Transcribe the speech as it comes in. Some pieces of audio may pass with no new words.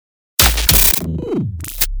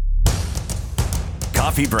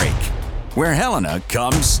Coffee Break, where Helena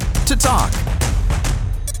comes to talk.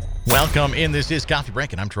 Welcome in. This is Coffee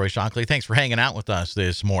Break, and I'm Troy Shockley. Thanks for hanging out with us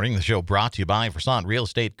this morning. The show brought to you by Versant Real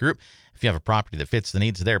Estate Group. If you have a property that fits the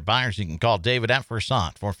needs of their buyers, you can call David at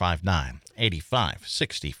Versant,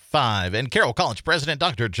 459-8565. And Carroll College President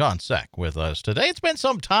Dr. John Cech with us today. It's been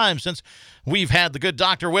some time since we've had the good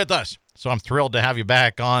doctor with us, so I'm thrilled to have you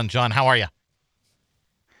back on. John, how are you?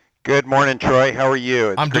 Good morning, Troy. How are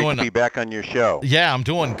you? It's I'm great doing, to be back on your show. Yeah, I'm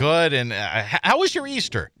doing good. And how was your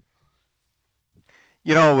Easter?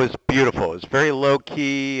 You know, it was beautiful. It was very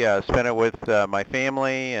low-key. Spent it with my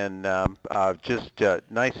family and just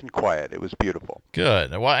nice and quiet. It was beautiful.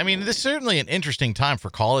 Good. Well, I mean, this is certainly an interesting time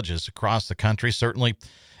for colleges across the country, certainly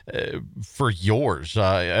for yours.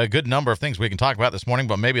 A good number of things we can talk about this morning,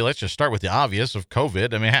 but maybe let's just start with the obvious of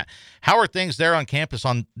COVID. I mean, how are things there on campus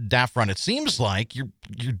on that front? It seems like you're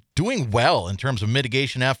doing well in terms of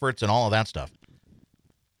mitigation efforts and all of that stuff.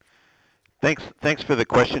 Thanks for the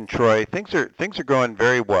question, Troy. Things are going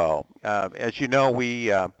very well. As you know,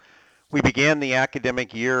 we began the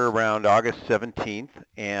academic year around August 17th,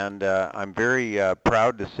 and I'm very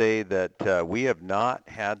proud to say that we have not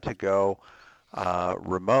had to go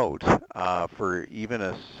remote for even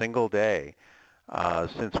a single day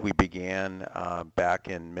since we began back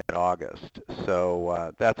in mid-August.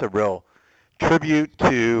 So that's a real tribute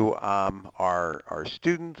to our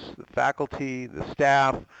students, the faculty, the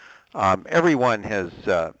staff. Everyone has,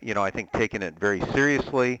 I think, taken it very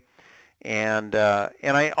seriously, and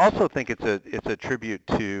I also think it's a tribute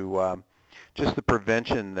to just the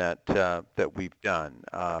prevention that we've done.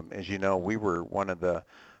 As you know, we were one of the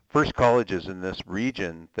first colleges in this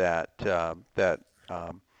region that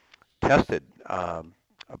tested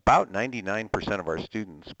about 99% of our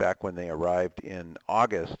students back when they arrived in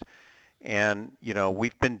August, and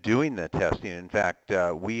we've been doing the testing. In fact,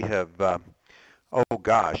 we have.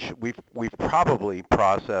 We've probably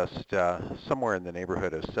processed somewhere in the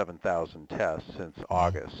neighborhood of 7,000 tests since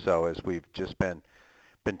August. So as we've just been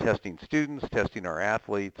testing students, testing our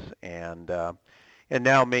athletes, and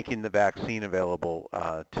now making the vaccine available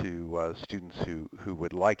to students who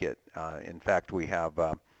would like it. In fact, we have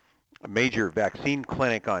a major vaccine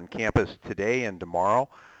clinic on campus today and tomorrow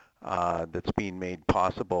that's being made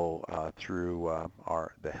possible through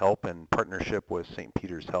the help and partnership with St.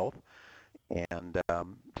 Peter's Health. And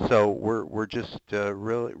so we're just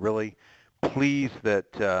really pleased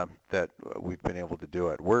that we've been able to do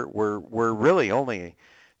it. We're really only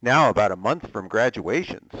now about a month from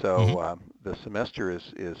graduation, so the semester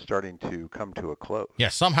is starting to come to a close. Yeah,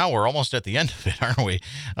 somehow we're almost at the end of it, aren't we?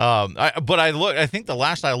 I think the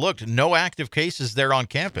last I looked, no active cases there on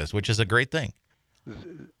campus, which is a great thing.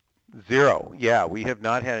 Zero. Yeah, we have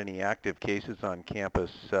not had any active cases on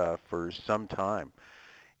campus for some time.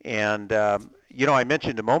 And, I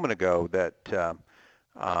mentioned a moment ago that,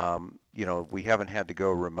 we haven't had to go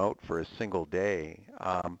remote for a single day.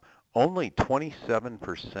 Only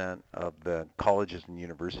 27% of the colleges and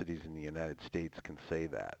universities in the United States can say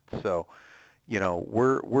that. So,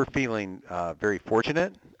 we're feeling very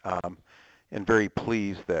fortunate and very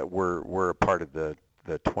pleased that we're a part of the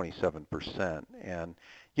 27%. And,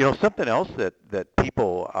 something else that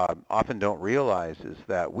people often don't realize is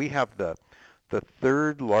that we have the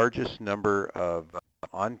third largest number of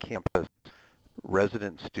on-campus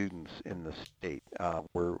resident students in the state.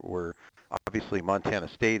 We're obviously Montana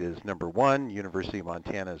State is number one, University of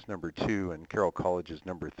Montana is number two, and Carroll College is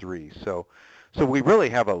number three. So we really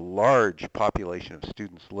have a large population of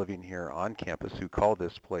students living here on campus who call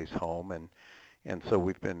this place home, and so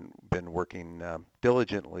we've been working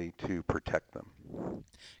diligently to protect them.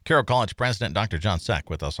 Carroll College President Dr. John Cech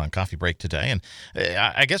with us on Coffee Break today. And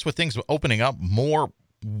I guess with things opening up more,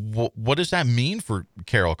 what does that mean for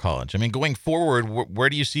Carroll College? I mean, going forward, where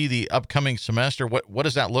do you see the upcoming semester? What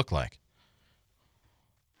does that look like?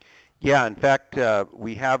 Yeah, in fact,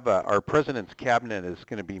 we have our president's cabinet is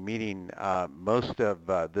going to be meeting most of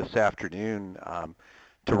this afternoon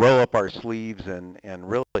to roll up our sleeves and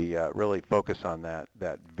really focus on that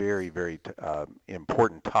very, very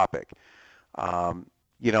important topic.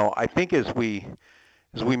 I think as we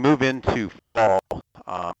move into fall,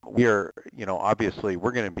 we are, obviously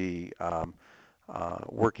we're going to be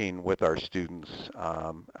working with our students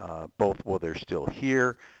both while they're still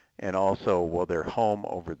here and also while they're home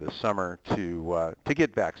over the summer to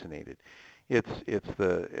get vaccinated. It's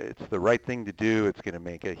the right thing to do. It's going to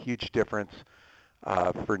make a huge difference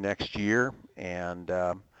for next year, and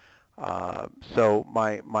so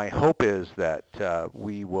my hope is that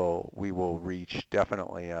we will reach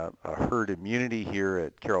definitely a herd immunity here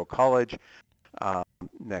at Carroll College,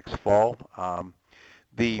 next fall.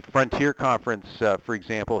 The Frontier Conference, for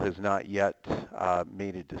example, has not yet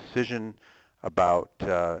made a decision about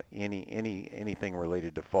anything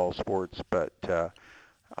related to fall sports, but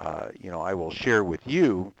I will share with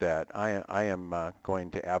you that I am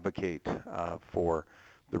going to advocate for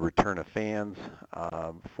the return of fans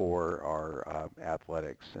for our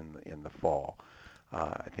athletics in the fall.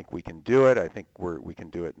 I think we can do it. I think we can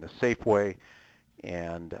do it in a safe way,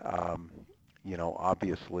 and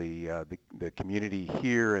obviously the community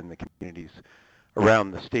here and the communities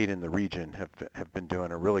around the state and the region have been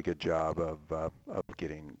doing a really good job of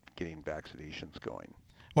getting vaccinations going.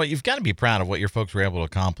 Well, you've got to be proud of what your folks were able to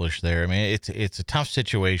accomplish there. I mean, it's a tough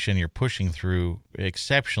situation. You're pushing through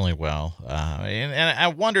exceptionally well. And I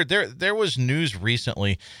wondered, there was news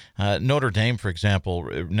recently, Notre Dame, for example,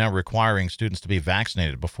 now requiring students to be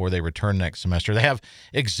vaccinated before they return next semester. They have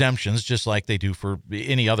exemptions, just like they do for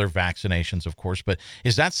any other vaccinations, of course. But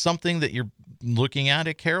is that something that you're looking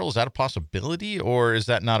at Carroll? Is that a possibility, or is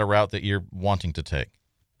that not a route that you're wanting to take?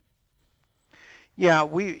 Yeah,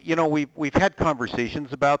 we've had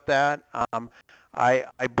conversations about that. I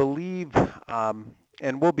believe,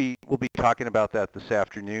 and we'll be talking about that this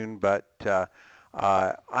afternoon. But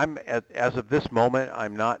as of this moment,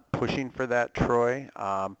 I'm not pushing for that, Troy.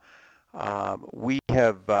 We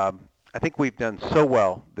have, I think we've done so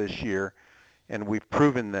well this year, and we've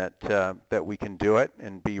proven that we can do it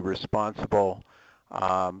and be responsible.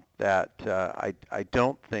 That I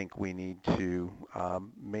don't think we need to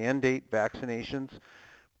mandate vaccinations.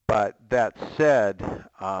 But that said,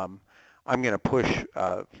 I'm going to push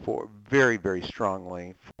for very, very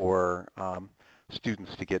strongly for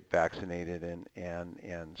students to get vaccinated and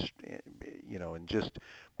just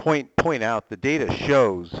point out the data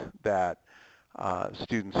shows that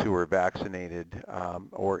students who are vaccinated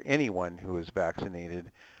or anyone who is vaccinated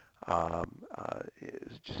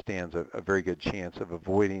just stands a very good chance of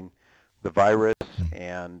avoiding the virus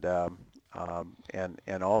and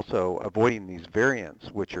also avoiding these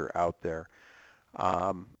variants which are out there.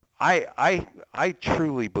 I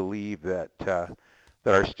truly believe that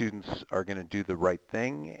our students are going to do the right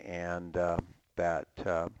thing, and that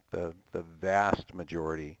the vast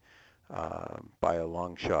majority, by a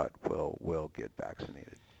long shot, will get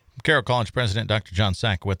vaccinated. Carroll College President Dr. John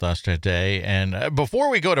Cech with us today. And before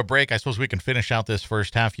we go to break, I suppose we can finish out this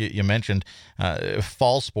first half. You mentioned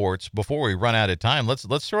fall sports. Before we run out of time,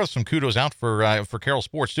 let's throw some kudos out for Carroll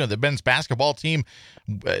sports too. The men's basketball team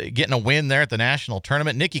getting a win there at the national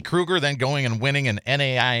tournament. Nikki Kruger then going and winning an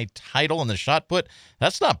NAI title in the shot put.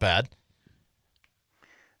 That's not bad.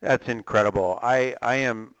 That's incredible. I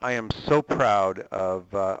am so proud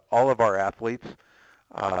of all of our athletes.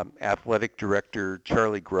 Athletic Director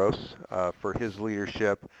Charlie Gross for his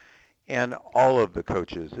leadership, and all of the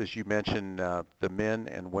coaches. As you mentioned, the men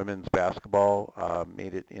and women's basketball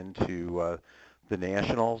made it into the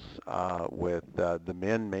nationals, with the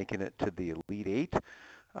men making it to the Elite Eight,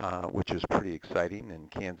 which is pretty exciting in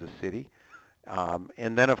Kansas City.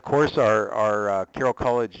 And then, of course, our Carroll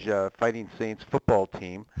College Fighting Saints football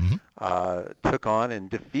team took on and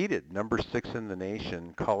defeated number 6 in the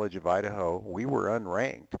nation, College of Idaho. We were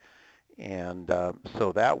unranked. And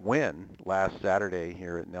so that win last Saturday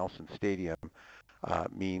here at Nelson Stadium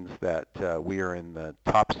means that we are in the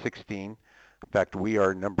top 16. In fact, we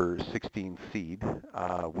are number 16 seed.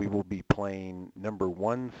 We will be playing number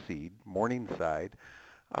 1 seed, Morningside,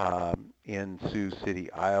 in Sioux City,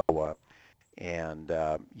 Iowa. And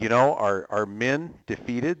our men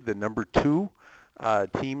defeated the number 2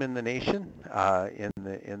 team in the nation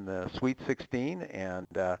in the Sweet 16, and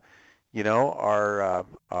our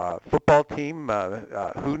football team.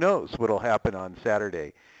 Who knows what'll happen on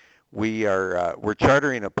Saturday? We're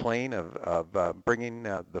chartering a plane of bringing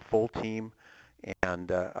the full team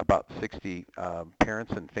and about 60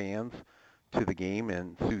 parents and fans to the game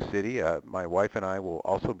in Sioux City. My wife and I will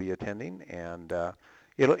also be attending, and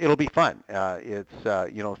it'll be fun. It's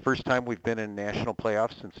first time we've been in national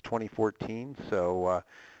playoffs since 2014, so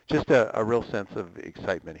just a real sense of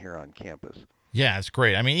excitement here on campus. Yeah, it's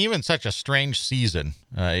great. I mean, even such a strange season,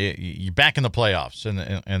 you're back in the playoffs,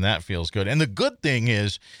 and that feels good. And the good thing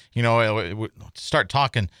is, start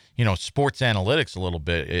talking, sports analytics a little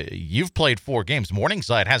bit. You've played 4 games.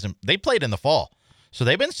 Morningside hasn't. They played in the fall, so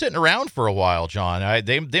they've been sitting around for a while, John.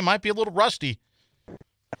 They might be a little rusty.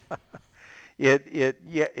 Yeah,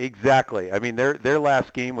 exactly. I mean, their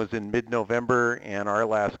last game was in mid-November, and our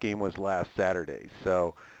last game was last Saturday.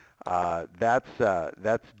 So that's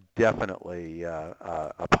definitely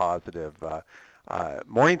a positive.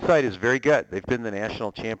 Morningside is very good. They've been the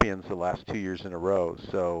national champions the last 2 years in a row.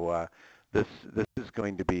 So this is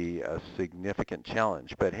going to be a significant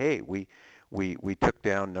challenge. But hey, we took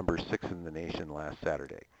down number 6 in the nation last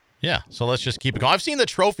Saturday. Yeah, so let's just keep it going. I've seen the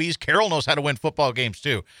trophies. Carroll knows how to win football games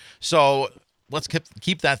too. So let's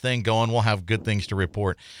keep that thing going. We'll have good things to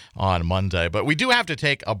report on Monday. But we do have to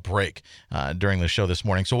take a break during the show this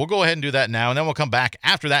morning. So we'll go ahead and do that now, and then we'll come back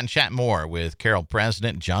after that and chat more with Carroll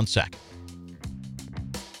President John Cech.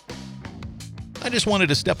 I just wanted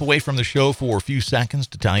to step away from the show for a few seconds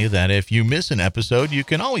to tell you that if you miss an episode, you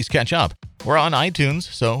can always catch up. We're on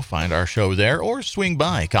iTunes, so find our show there or swing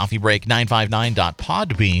by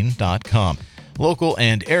coffeebreak959.podbean.com. Local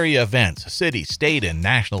and area events, city, state, and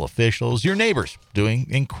national officials, your neighbors doing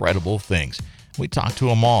incredible things. We talk to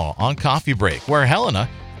them all on Coffee Break, where Helena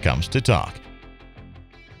comes to talk.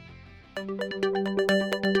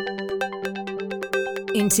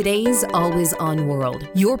 In today's always-on world,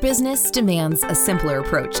 your business demands a simpler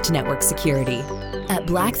approach to network security. At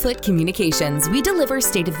Blackfoot Communications, we deliver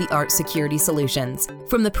state-of-the-art security solutions,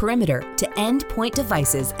 from the perimeter to endpoint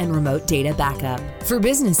devices and remote data backup, for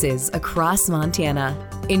businesses across Montana.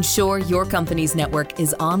 Ensure your company's network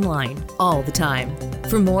is online all the time.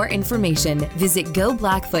 For more information, visit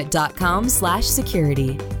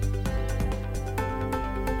goblackfoot.com/security.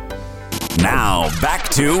 Now, back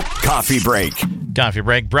to Coffee Break. Coffee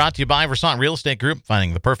Break brought to you by Versant Real Estate Group.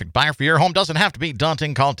 Finding the perfect buyer for your home doesn't have to be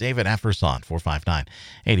daunting. Call David at Versant,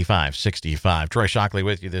 459-8565. Troy Shockley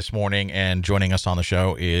with you this morning, and joining us on the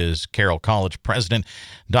show is Carroll College President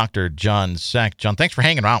Dr. John Cech. John, thanks for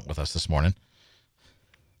hanging out with us this morning.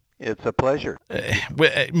 It's a pleasure.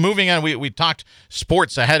 Moving on, we talked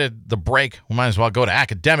sports ahead of the break. We might as well go to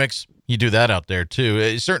academics. You do that out there, too.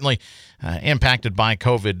 It's certainly impacted by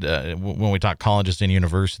COVID when we talk colleges and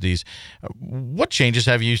universities. What changes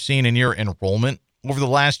have you seen in your enrollment over the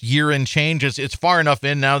last year and change? It's far enough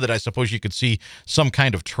in now that I suppose you could see some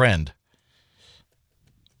kind of trend.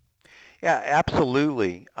 Yeah,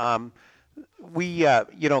 absolutely. COVID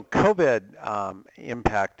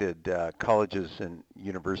impacted colleges and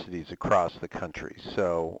universities across the country.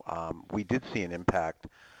 So we did see an impact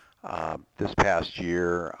this past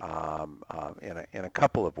year in a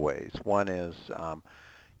couple of ways. One is,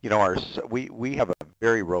 we have a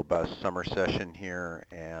very robust summer session here,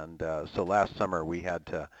 and so last summer we had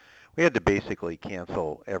to basically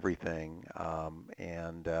cancel everything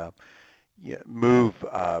and move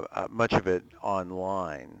much of it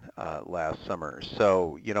online last summer.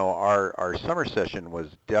 So our summer session was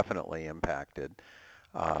definitely impacted,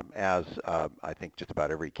 as I think just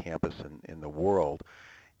about every campus in the world.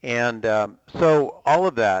 And so all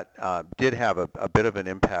of that did have a bit of an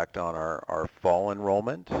impact on our fall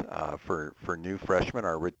enrollment for new freshmen.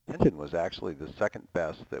 Our retention was actually the second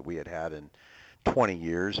best that we had in 20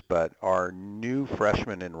 years, but our new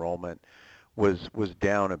freshman enrollment was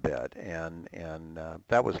down a bit, and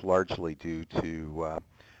that was largely due to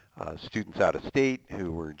students out of state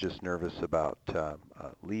who were just nervous about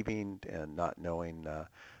leaving and not knowing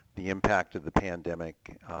the impact of the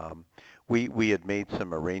pandemic. We had made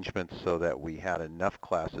some arrangements so that we had enough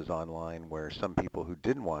classes online where some people who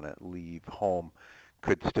didn't want to leave home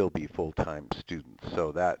could still be full-time students.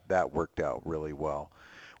 So that worked out really well.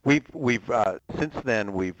 We've since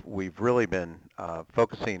then we've really been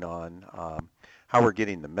focusing on how we're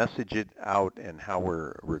getting the message out and how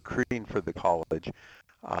we're recruiting for the college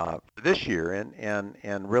this year,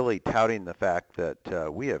 and really touting the fact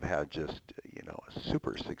that we have had just a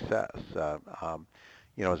super success.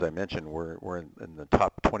 As I mentioned, we're in the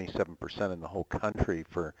top 27% in the whole country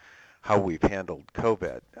for how we've handled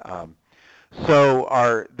COVID.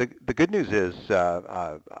 So the good news is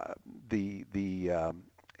the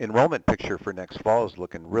enrollment picture for next fall is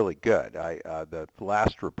looking really good. The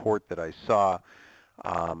last report that I saw,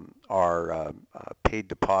 our paid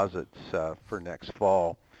deposits for next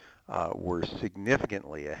fall were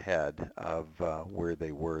significantly ahead of where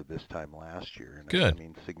they were this time last year. And good. I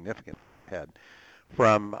mean, significantly ahead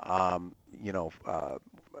from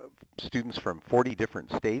students from 40 different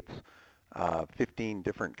states, 15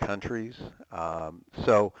 different countries.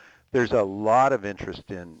 So there's a lot of interest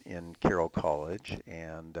in Carroll College,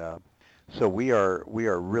 and so we are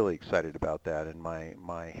really excited about that. And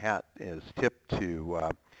my hat is tipped to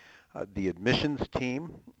the admissions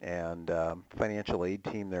team and financial aid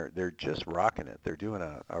team. They're just rocking it. They're doing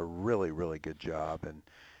a really, really good job and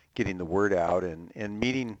getting the word out and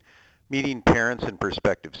meeting parents and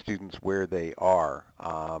prospective students where they are,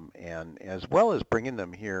 and as well as bringing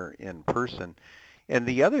them here in person. And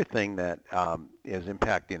the other thing that is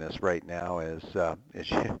impacting us right now is, as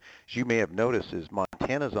you may have noticed, is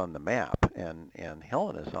Montana's on the map and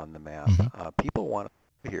Helena's on the map. Mm-hmm. People want to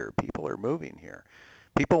move here. People are moving here.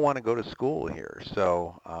 people want to go to school here.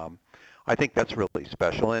 So I think that's really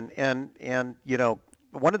special. And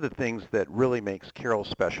one of the things that really makes Carroll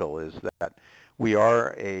special is that we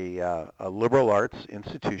are a liberal arts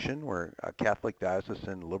institution. We're a Catholic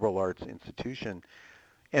diocesan liberal arts institution.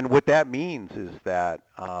 And what that means is that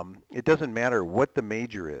it doesn't matter what the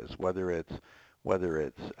major is, whether it's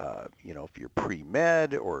if you're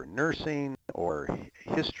pre-med or nursing or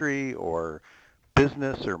history or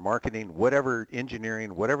business or marketing, whatever,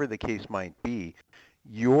 engineering, whatever the case might be,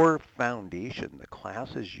 your foundation, the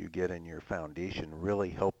classes you get in your foundation really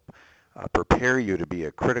help prepare you to be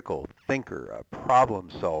a critical thinker, a problem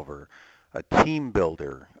solver, a team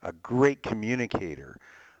builder, a great communicator,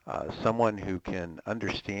 someone who can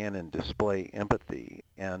understand and display empathy.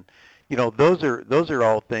 And those are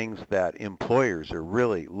all things that employers are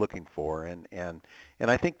really looking for, and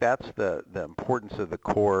I think that's the importance of the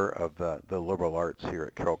core of the liberal arts here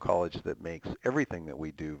at Carroll College that makes everything that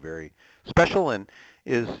we do very special, and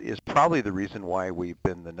is probably the reason why we've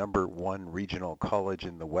been the #1 regional college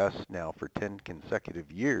in the West now for 10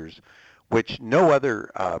 consecutive years, which no other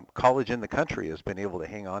college in the country has been able to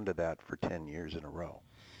hang on to that for 10 years in a row.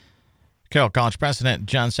 Carroll College President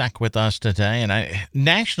John Cech with us today. And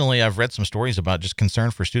nationally, I've read some stories about just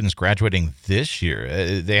concern for students graduating this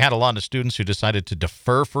year. They had a lot of students who decided to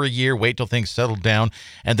defer for a year, wait till things settled down.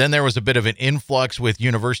 And then there was a bit of an influx with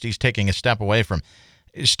universities taking a step away from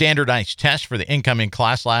standardized tests for the incoming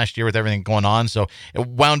class last year with everything going on. So it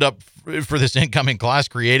wound up for this incoming class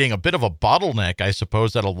creating a bit of a bottleneck, I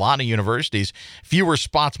suppose, at a lot of universities. Fewer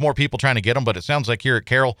spots, more people trying to get them. But it sounds like here at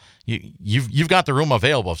Carroll, you've got the room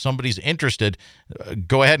available. If somebody's interested,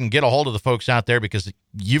 go ahead and get a hold of the folks out there because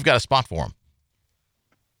you've got a spot for them.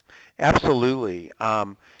 Absolutely.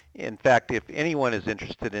 In fact, if anyone is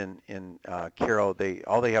interested in Carroll,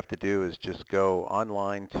 all they have to do is just go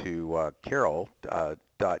online to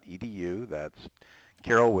carroll.edu. That's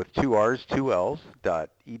Carroll with 2 R's, 2 L's,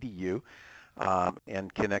 .edu,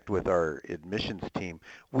 and connect with our admissions team.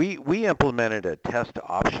 We implemented a test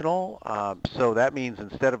optional, so that means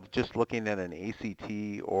instead of just looking at an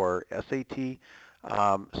ACT or SAT,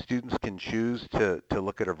 students can choose to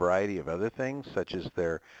look at a variety of other things, such as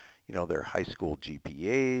their high school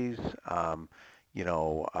GPAs,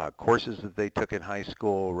 courses that they took in high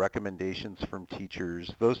school, recommendations from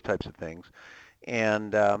teachers, those types of things.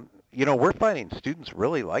 And, we're finding students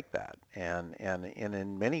really like that. And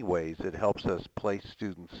in many ways, it helps us place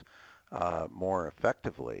students more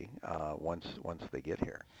effectively once they get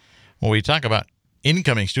here. Well, we talk about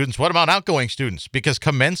incoming students. What about outgoing students? Because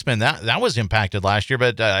commencement, that was impacted last year,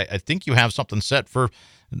 but I think you have something set for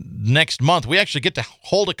next month. We actually get to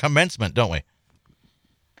hold a commencement, don't we?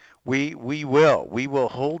 We will. We will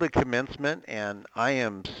hold a commencement, and I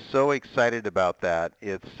am so excited about that.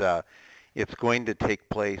 It's going to take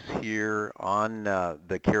place here on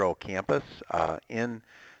the Carroll campus in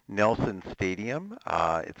Nelson Stadium.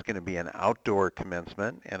 It's going to be an outdoor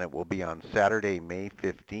commencement, and it will be on Saturday, May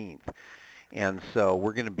 15th. And so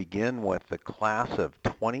we're going to begin with the class of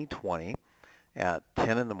 2020 at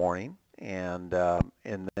 10 in the morning, and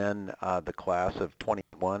then the class of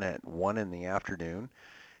 21 at 1 in the afternoon.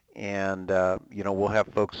 And we'll have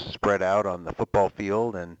folks spread out on the football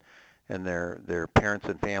field and their parents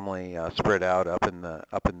and family spread out up in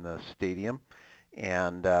the stadium.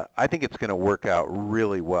 And I think it's going to work out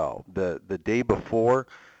really well. The day before,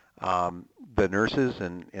 the nurses,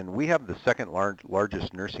 and we have the second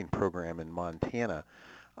largest nursing program in Montana,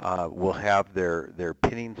 will have their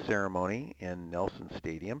pinning ceremony in Nelson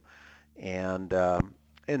Stadium.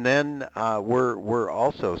 And then we're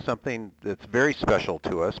also, something that's very special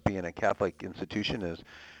to us, being a Catholic institution, is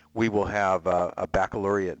we will have a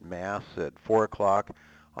baccalaureate mass at 4 o'clock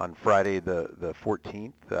on Friday the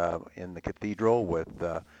 14th in the cathedral with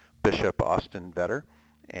Bishop Austin Vetter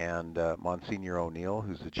and Monsignor O'Neill,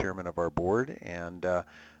 who's the chairman of our board, and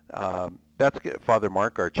that's Father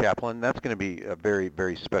Mark, our chaplain. That's going to be a very,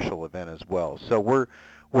 very special event as well. So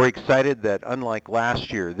we're excited that, unlike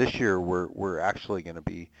last year, this year we're actually going to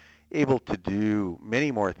be able to do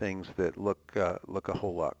many more things that look a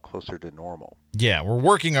whole lot closer to normal. Yeah, we're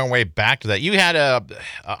working our way back to that. You had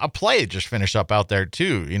a play just finished up out there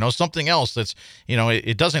too. Something else that's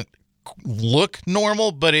it doesn't look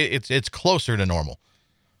normal, but it's closer to normal.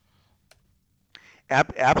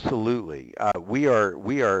 Absolutely, we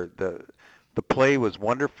are the play was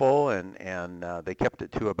wonderful, and they kept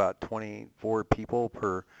it to about 24 people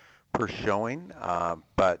per showing,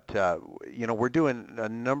 but we're doing a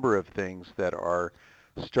number of things that are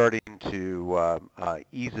starting to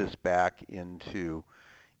ease us back into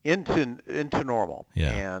normal.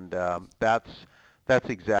 Yeah. And that's that's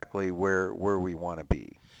exactly where we want to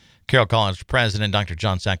be. Carroll College President Dr.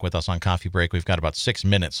 John Cech with us on Coffee Break. We've got about 6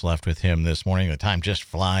 minutes left with him this morning. The time just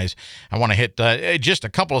flies. I want to hit just a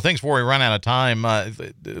couple of things before we run out of time.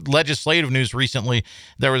 Legislative news recently,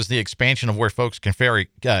 there was the expansion of where folks can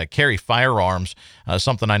carry firearms,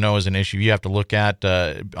 something I know is an issue you have to look at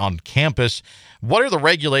on campus. What are the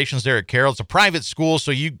regulations there at Carroll? It's a private school,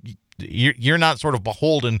 so you're not sort of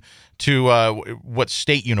beholden to what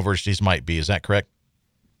state universities might be. Is that correct?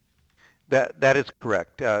 That is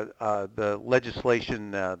correct. The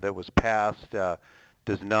legislation that was passed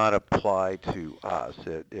does not apply to us.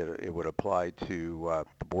 It would apply to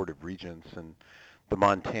the Board of Regents and the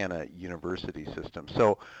Montana University system.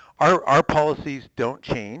 So our policies don't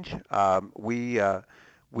change. We are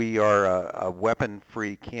a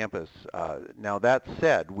weapon-free campus. Now that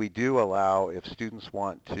said, we do allow, if students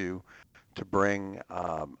want to bring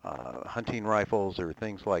hunting rifles or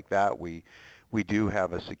things like that, we do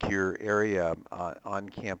have a secure area on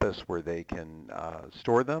campus where they can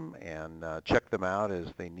store them and check them out as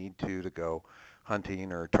they need to go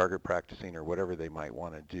hunting or target practicing or whatever they might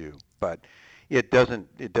want to do. But it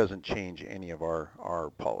doesn't change any of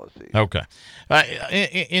our policies. Okay.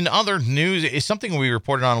 In other news, it's something we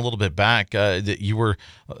reported on a little bit back that you were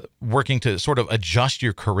working to sort of adjust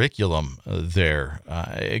your curriculum there.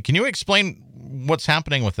 Can you explain what's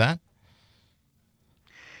happening with that?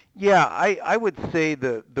 Yeah, I would say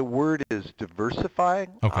the word is diversifying.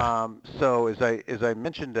 Okay. So as I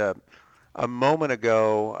mentioned a moment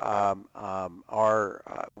ago,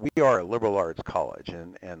 we are a liberal arts college,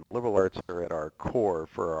 and liberal arts are at our core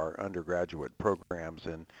for our undergraduate programs,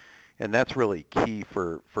 and that's really key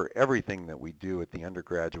for everything that we do at the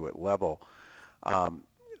undergraduate level.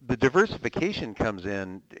 The diversification comes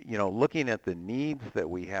in, looking at the needs that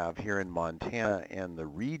we have here in Montana and the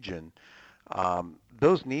region.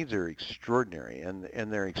 Those needs are extraordinary, and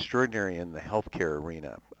they're extraordinary in the healthcare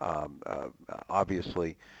arena,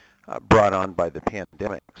 obviously brought on by the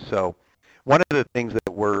pandemic. So one of the things that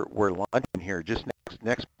we're launching here just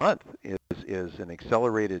next month is an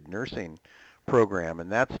accelerated nursing program,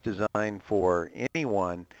 and that's designed for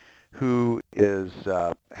anyone who has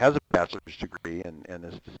a bachelor's degree and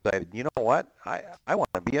has decided, you know what, I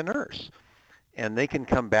want to be a nurse. And they can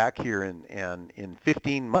come back here and in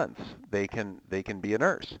 15 months they can be a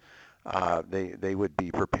nurse. They would be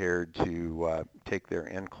prepared to take their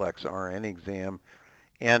NCLEX RN exam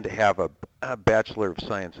and have a Bachelor of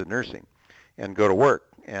Science in Nursing and go to work.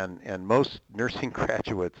 And most nursing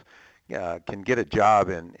graduates can get a job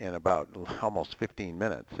in about almost 15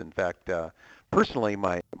 minutes. In fact, personally,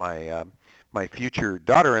 my future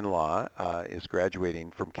daughter-in-law is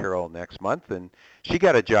graduating from Carroll next month, and she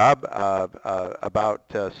got a job about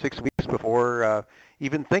 6 weeks before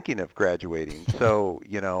even thinking of graduating. So,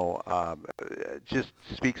 it just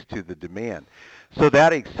speaks to the demand. So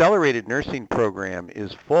that accelerated nursing program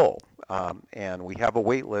is full, and we have a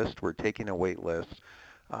wait list. We're taking a wait list,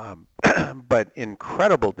 but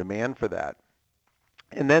incredible demand for that.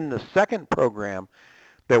 And then the second program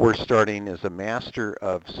that we're starting is a Master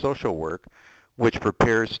of Social Work, which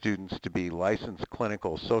prepares students to be licensed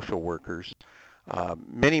clinical social workers.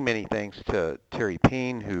 Many thanks to Terry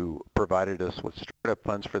Payne, who provided us with startup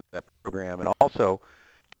funds for that program, and also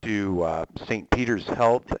to St. Peter's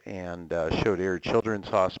Health and Chaudere Children's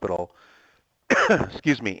Hospital,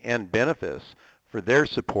 excuse me, and Benefice for their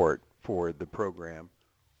support for the program.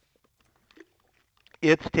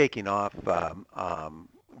 It's taking off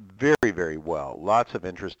very, very well. Lots of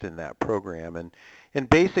interest in that program, and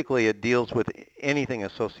basically it deals with anything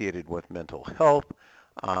associated with mental health.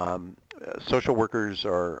 Social workers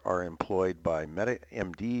are employed by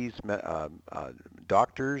MDs,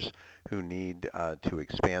 doctors who need to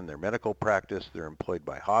expand their medical practice. They're employed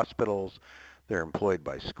by hospitals. They're employed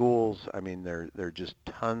by schools. I mean, there are just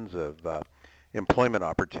tons of employment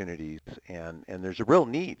opportunities, and there's a real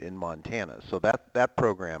need in Montana. So that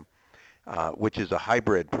program, which is a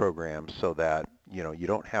hybrid program, so that you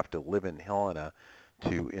don't have to live in Helena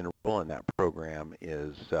to enroll in that program,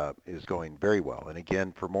 is going very well. And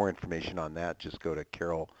again, for more information on that, just go to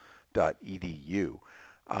carroll.edu.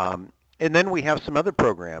 And then we have some other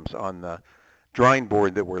programs on the drawing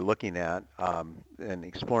board that we're looking at and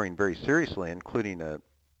exploring very seriously, including a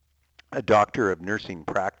Doctor of Nursing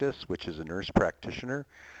Practice, which is a nurse practitioner,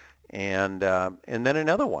 and then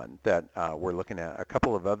another one that we're looking at. A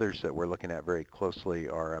couple of others that we're looking at very closely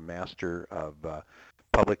are a Master of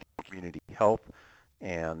Public and Community Health,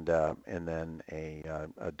 and then a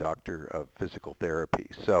Doctor of Physical Therapy.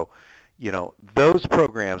 So, those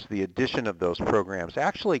programs, the addition of those programs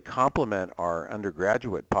actually complement our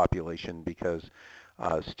undergraduate population, because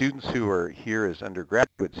students who are here as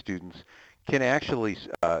undergraduate students can actually,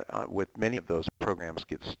 with many of those programs,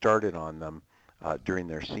 get started on them during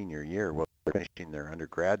their senior year while they're finishing their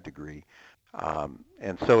undergrad degree.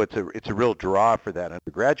 And so it's a real draw for that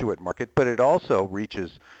undergraduate market, but it also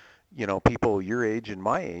reaches, people your age and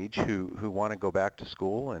my age who want to go back to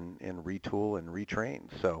school and retool and retrain.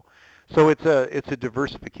 So it's a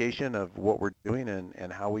diversification of what we're doing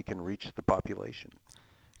and how we can reach the population.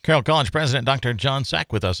 Carroll College President Dr. John Cech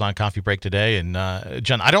with us on Coffee Break today. And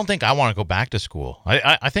John, I don't think I want to go back to school.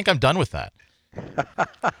 I think I'm done with that.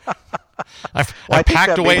 I've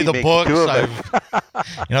packed away the books.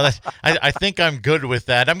 I think I'm good with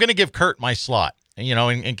that. I'm going to give Kurt my slot.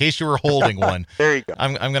 In case you were holding one. There you go.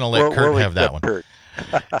 I'm going to let Kurt have that one. Kurt.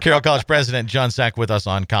 Carroll College President John Cech with us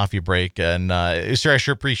on Coffee Break. And, sir, I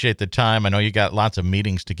sure appreciate the time. I know you got lots of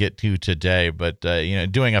meetings to get to today, but,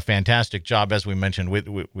 doing a fantastic job, as we mentioned,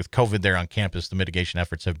 with COVID there on campus. The mitigation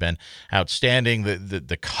efforts have been outstanding.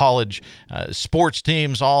 The college sports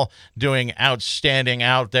teams all doing outstanding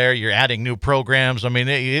out there. You're adding new programs. I mean,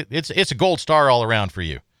 it's a gold star all around for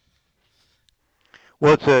you.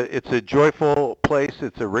 Well, it's a joyful place.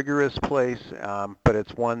 It's a rigorous place, but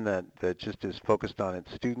it's one that just is focused on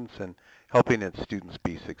its students and helping its students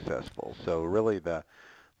be successful. So really the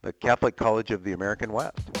Catholic College of the American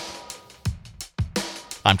West.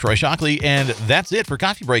 I'm Troy Shockley, and that's it for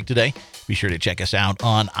Coffee Break today. Be sure to check us out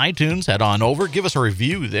on iTunes. Head on over. Give us a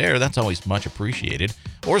review there. That's always much appreciated.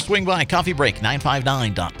 Or swing by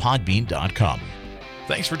coffeebreak959.podbean.com.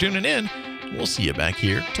 Thanks for tuning in. We'll see you back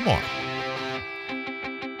here tomorrow.